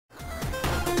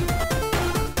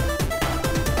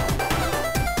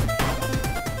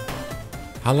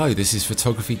Hello, this is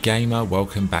Photography Gamer,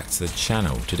 welcome back to the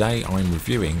channel. Today I'm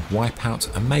reviewing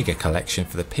Wipeout Omega Collection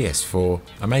for the PS4.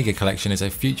 Omega Collection is a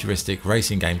futuristic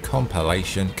racing game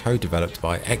compilation co-developed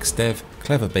by XDev,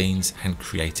 Clever Beans and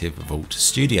Creative Vault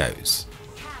Studios.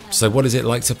 So what is it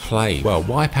like to play? Well,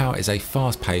 Wipeout is a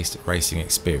fast-paced racing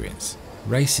experience.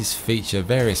 Races feature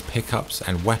various pickups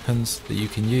and weapons that you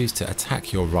can use to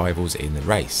attack your rivals in the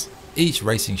race. Each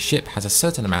racing ship has a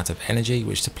certain amount of energy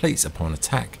which depletes upon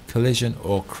attack, collision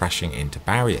or crashing into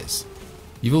barriers.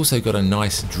 You've also got a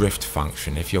nice drift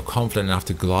function if you're confident enough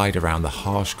to glide around the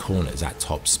harsh corners at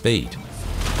top speed.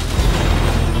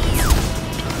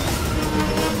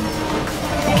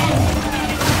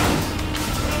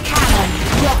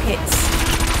 Cannon, rockets.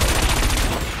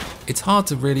 It's hard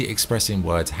to really express in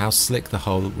words how slick the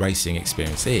whole racing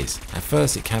experience is. At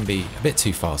first it can be a bit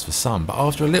too fast for some, but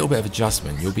after a little bit of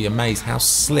adjustment you'll be amazed how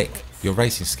slick your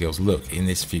racing skills look in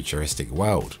this futuristic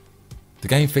world. The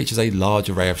game features a large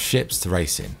array of ships to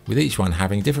race in, with each one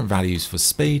having different values for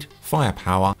speed,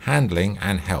 firepower, handling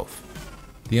and health.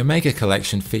 The Omega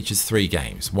Collection features 3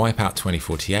 games, Wipeout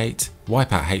 2048,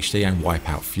 Wipeout HD and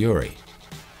Wipeout Fury.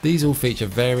 These all feature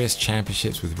various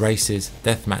championships with races,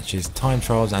 death matches, time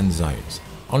trials and zones.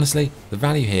 Honestly, the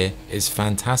value here is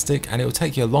fantastic and it will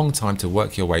take you a long time to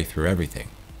work your way through everything.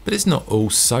 But it's not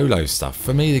all solo stuff.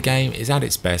 For me the game is at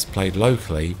its best played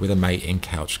locally with a mate in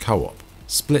couch co-op.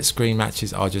 Split screen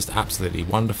matches are just absolutely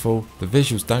wonderful, the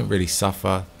visuals don't really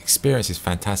suffer, experience is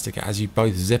fantastic as you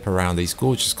both zip around these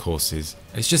gorgeous courses.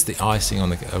 It's just the icing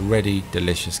on the already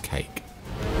delicious cake.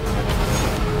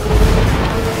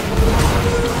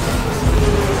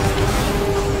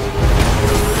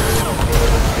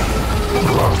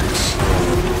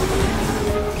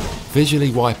 Visually,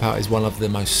 Wipeout is one of the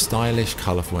most stylish,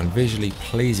 colourful and visually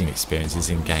pleasing experiences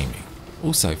in gaming.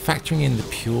 Also, factoring in the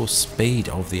pure speed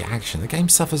of the action, the game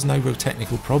suffers no real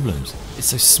technical problems. It's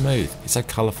so smooth, it's so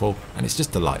colourful and it's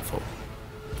just delightful.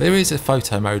 There is a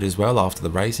photo mode as well after the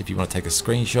race if you want to take a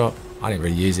screenshot. I didn't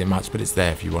really use it much, but it's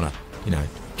there if you want to,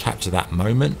 capture that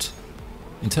moment.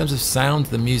 In terms of sound,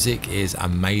 the music is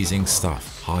amazing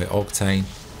stuff. High octane,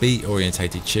 beat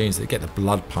orientated tunes that get the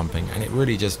blood pumping and it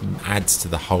really just adds to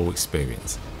the whole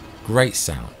experience. Great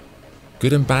sound.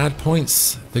 Good and bad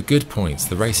points. The good points,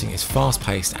 the racing is fast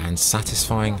paced and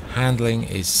satisfying, handling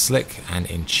is slick and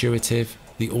intuitive,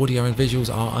 the audio and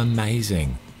visuals are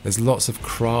amazing, there's lots of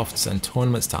crafts and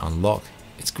tournaments to unlock,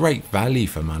 it's great value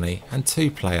for money and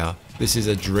 2-player, this is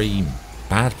a dream.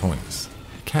 Bad points.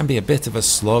 It can be a bit of a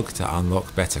slog to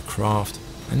unlock better craft,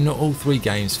 and not all 3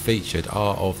 games featured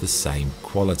are of the same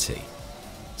quality.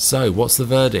 So what's the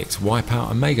verdict? Wipeout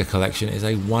Omega Collection is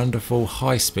a wonderful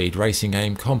high-speed racing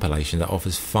game compilation that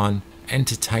offers fun,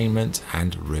 entertainment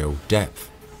and real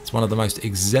depth. It's one of the most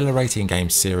exhilarating game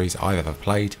series I've ever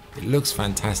played, it looks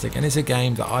fantastic and it's a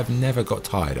game that I've never got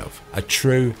tired of. A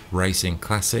true racing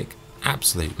classic,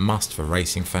 absolute must for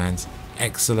racing fans,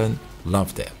 excellent,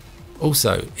 loved it.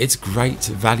 Also, it's great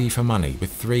value for money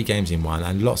with 3 games in one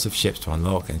and lots of ships to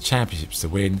unlock and championships to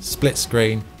win, split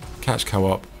screen, couch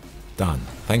co-op, done.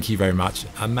 Thank you very much,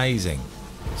 amazing.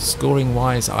 Scoring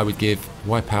wise, I would give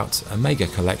Wipeout Omega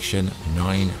Collection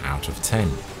 9 out of 10.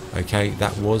 Okay,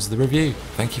 that was the review.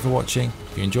 Thank you for watching.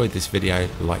 If you enjoyed this video,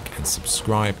 like and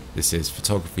subscribe. This is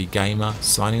Photography Gamer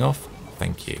signing off.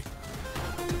 Thank you.